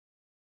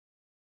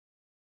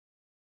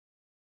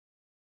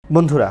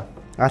বন্ধুরা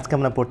আজকে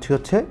আমরা পড়ছি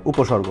হচ্ছে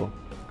উপসর্গ।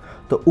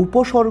 তো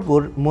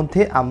উপসর্গর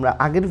মধ্যে আমরা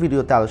আগের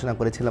ভিডিওতে আলোচনা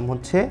করেছিলাম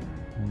হচ্ছে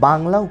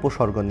বাংলা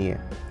উপসর্গ নিয়ে।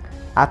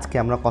 আজকে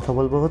আমরা কথা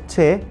বলবো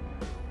হচ্ছে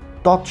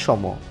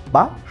তৎসম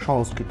বা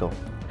সংস্কৃত।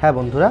 হ্যাঁ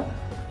বন্ধুরা,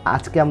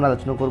 আজকে আমরা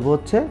আলোচনা করব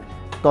হচ্ছে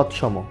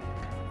তৎসম।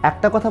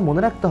 একটা কথা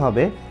মনে রাখতে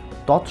হবে,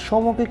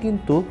 তৎসমকে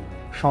কিন্তু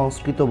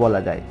সংস্কৃত বলা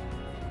যায়।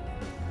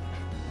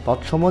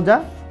 তৎসম যা,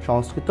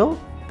 সংস্কৃত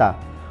তা।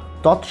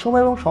 তৎসম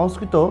এবং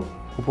সংস্কৃত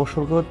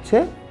উপসর্গ হচ্ছে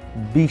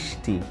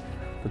 20টি।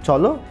 তো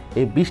চলো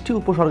এই 20টি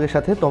উপসর্গের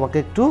সাথে তোমাকে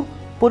একটু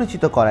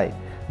পরিচিত করাই।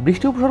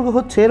 20টি উপসর্গ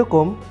হচ্ছে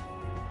এরকম: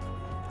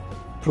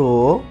 প্র,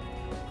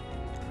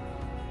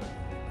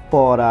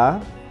 পরা,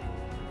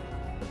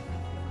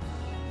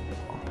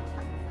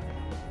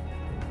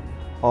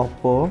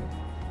 অপ,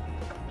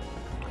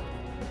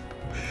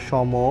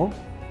 সম,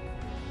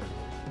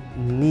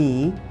 নি।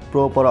 প্র,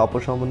 পরা,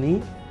 অপসম, নি,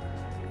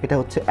 এটা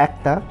হচ্ছে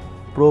একটা।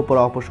 প্র,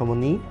 পরা, অপসম,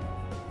 নি।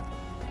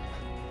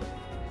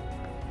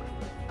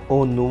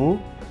 অনু,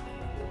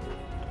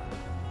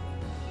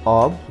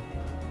 অব,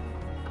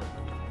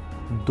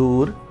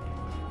 দূর,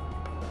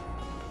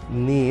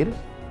 নির,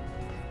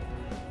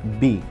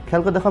 বি।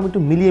 খেয়াল করে দেখো, আমি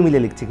একটু মিলিয়ে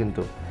মিলিয়ে লিখছি,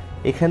 কিন্তু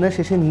এখানে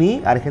শেষে নি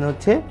আর এখানে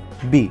হচ্ছে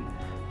বি।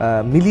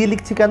 মিলিয়ে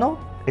লিখছি কেন?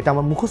 এটা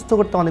আমার মুখস্থ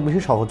করতে অনেক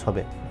বেশি সহজ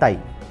হবে তাই।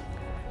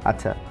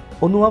 আচ্ছা,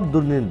 অনু, অব,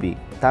 দূর, নির, বি।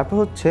 তারপর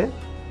হচ্ছে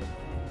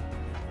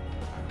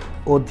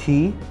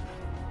অধি,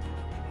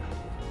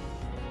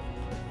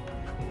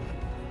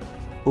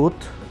 উৎ,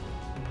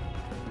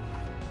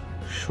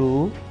 সু,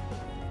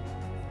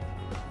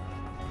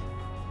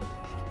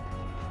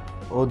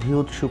 অধি,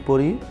 উৎ,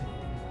 সুপরি,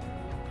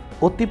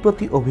 অতি,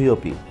 প্রতি,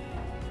 অভিয়পি।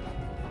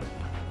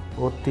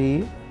 অতি,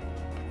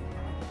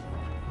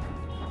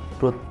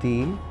 প্রতি,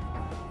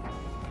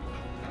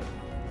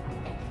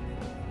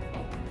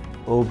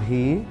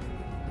 অভি,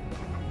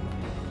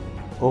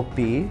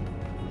 অপি,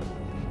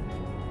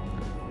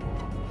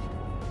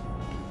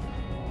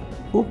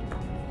 উপ,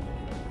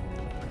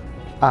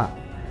 আ।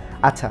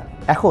 আচ্ছা,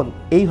 এখন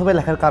এইভাবে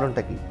লেখার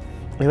কারণটা কি?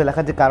 এইভাবে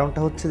লেখার যে কারণটা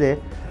হচ্ছে যে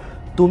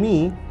তুমি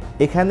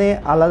এখানে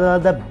আলাদা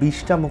আলাদা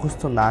 20টা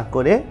মুখস্থ না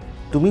করে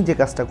তুমি যে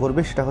কাজটা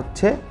করবে সেটা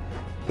হচ্ছে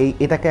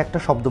এটাকে একটা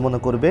শব্দ মনে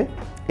করবে,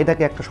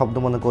 এটাকে একটা শব্দ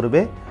মনে করবে,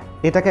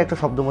 এটাকে একটা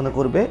শব্দ মনে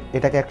করবে,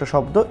 এটাকে একটা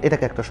শব্দ,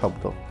 এটাকে একটা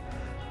শব্দ।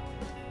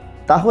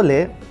 তাহলে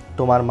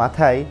তোমার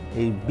মাথায়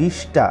এই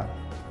 20টা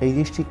এই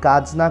জিনিসটি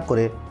কাজ না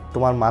করে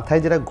তোমার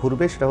মাথায় যেটা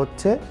ঘুরবে সেটা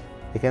হচ্ছে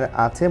এখানে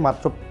আছে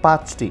মাত্র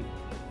 5টি।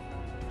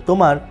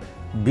 তোমার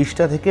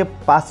 20টা থেকে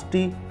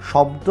 5টি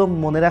শব্দ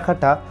মনে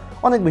রাখাটা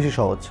অনেক বেশি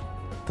সহজ।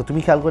 তো তুমি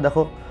খেয়াল করে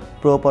দেখো,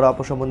 প্র, পরা,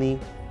 অপসম, নি,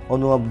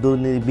 অনু, অব, দূর,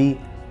 নির, বি,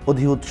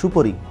 অধি, উৎ,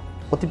 সুপরি,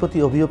 অতি, প্রতি,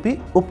 অভিয়পি,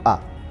 উপ, আ।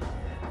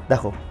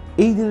 দেখো,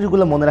 এই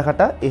জিনিসগুলো মনে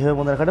রাখাটা, এইভাবে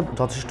মনে রাখাটা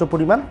যথেষ্ট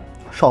পরিমাণ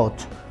সহজ।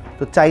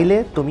 তো চাইলে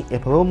তুমি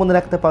এভাবেও মনে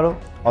রাখতে পারো,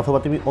 অথবা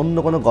তুমি অন্য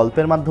কোনো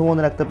গল্পের মাধ্যমে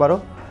মনে রাখতে পারো।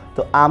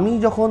 তো আমি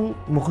যখন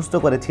মুখস্থ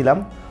করেছিলাম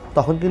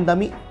তখন কিন্তু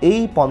আমি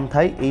এই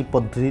পন্থায়, এই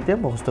পদ্ধতিতে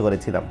মুখস্থ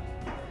করেছিলাম।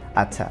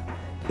 আচ্ছা,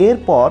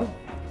 এরপর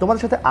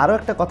তোমাদের সাথে আরও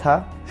একটা কথা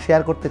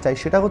শেয়ার করতে চাই,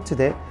 সেটা হচ্ছে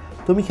যে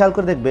তুমি খেয়াল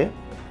করে দেখবে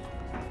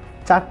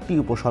 4টি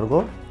উপসর্গ,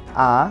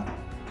 আ,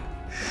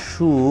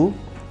 সু,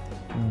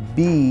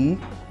 বি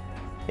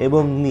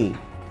এবং নি।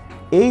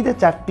 এই যে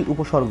 4টি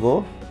উপসর্গ,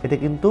 এটা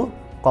কিন্তু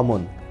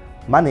কমন,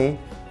 মানে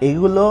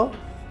এগুলো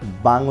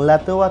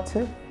বাংলাতেও আছে,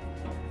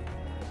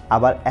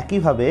 আবার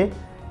একইভাবে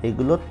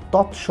এগুলো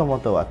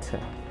তৎসমতেও আছে।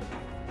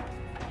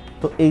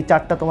 তো এই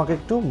 4টা তোমাকে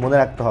একটু মনে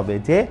রাখতে হবে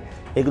যে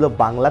এগুলো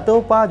বাংলাতেও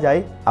পাওয়া যায়,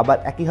 আবার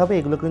একইভাবে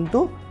এগুলো কিন্তু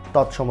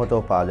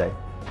তৎসমতেও পাওয়া যায়।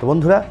 তো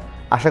বন্ধুরা,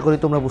 আশা করি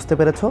তোমরা বুঝতে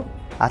পেরেছো।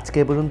 আজকে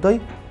এ পর্যন্তই।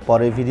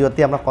 পরের ভিডিওতে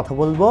আমরা কথা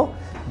বলবো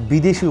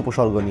বিদেশি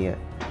উপসর্গ নিয়ে।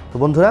 তো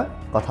বন্ধুরা,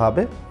 কথা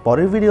হবে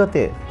পরের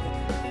ভিডিওতে।